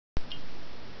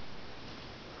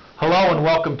Hello and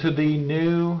welcome to the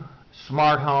new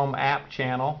Smart Home app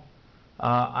channel.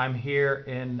 I'm here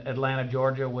in Atlanta,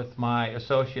 Georgia with my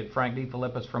associate Frank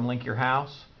DeFilippis from Link Your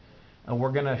House. And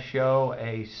we're going to show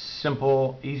a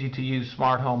simple, easy to use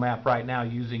smart home app right now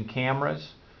using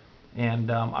cameras.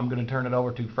 And I'm going to turn it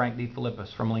over to Frank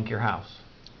DeFilippis from Link Your House.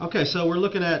 Okay, so we're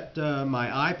looking at my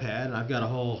iPad, and I've got a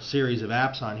whole series of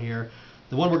apps on here.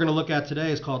 The one we're going to look at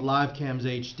today is called LiveCams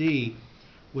HD,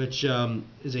 which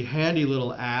is a handy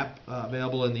little app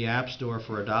available in the App Store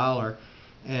for $1,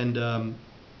 and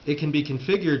it can be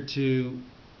configured to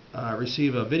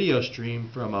receive a video stream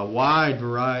from a wide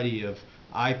variety of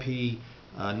IP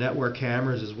network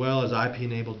cameras as well as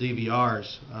IP-enabled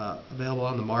DVRs available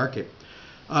on the market.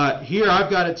 Here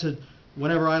I've got it to,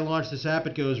 whenever I launch this app,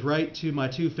 it goes right to my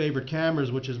two favorite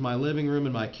cameras, which is my living room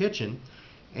and my kitchen,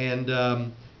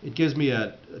 and it gives me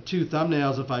two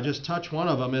thumbnails. If I just touch one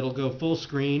of them, it'll go full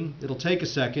screen. It'll take a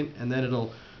second, and then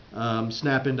it'll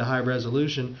snap into high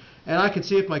resolution. And I can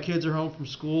see if my kids are home from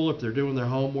school, if they're doing their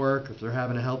homework, if they're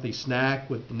having a healthy snack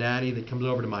with the nanny that comes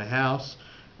over to my house.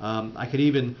 I could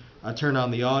even turn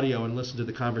on the audio and listen to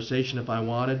the conversation if I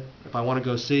wanted. If I want to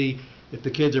go see if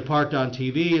the kids are parked on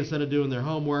TV instead of doing their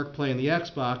homework, playing the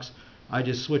Xbox, I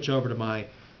just switch over to my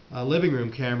living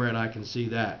room camera and I can see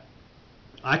that.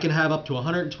 I can have up to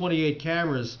 128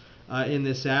 cameras in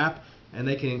this app, and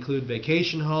they can include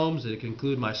vacation homes, it can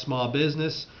include my small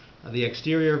business, the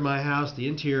exterior of my house, the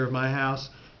interior of my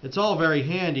house. It's all very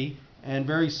handy and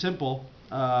very simple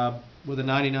with a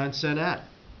 99-cent app.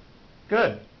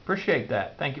 Good. Appreciate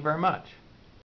that. Thank you very much.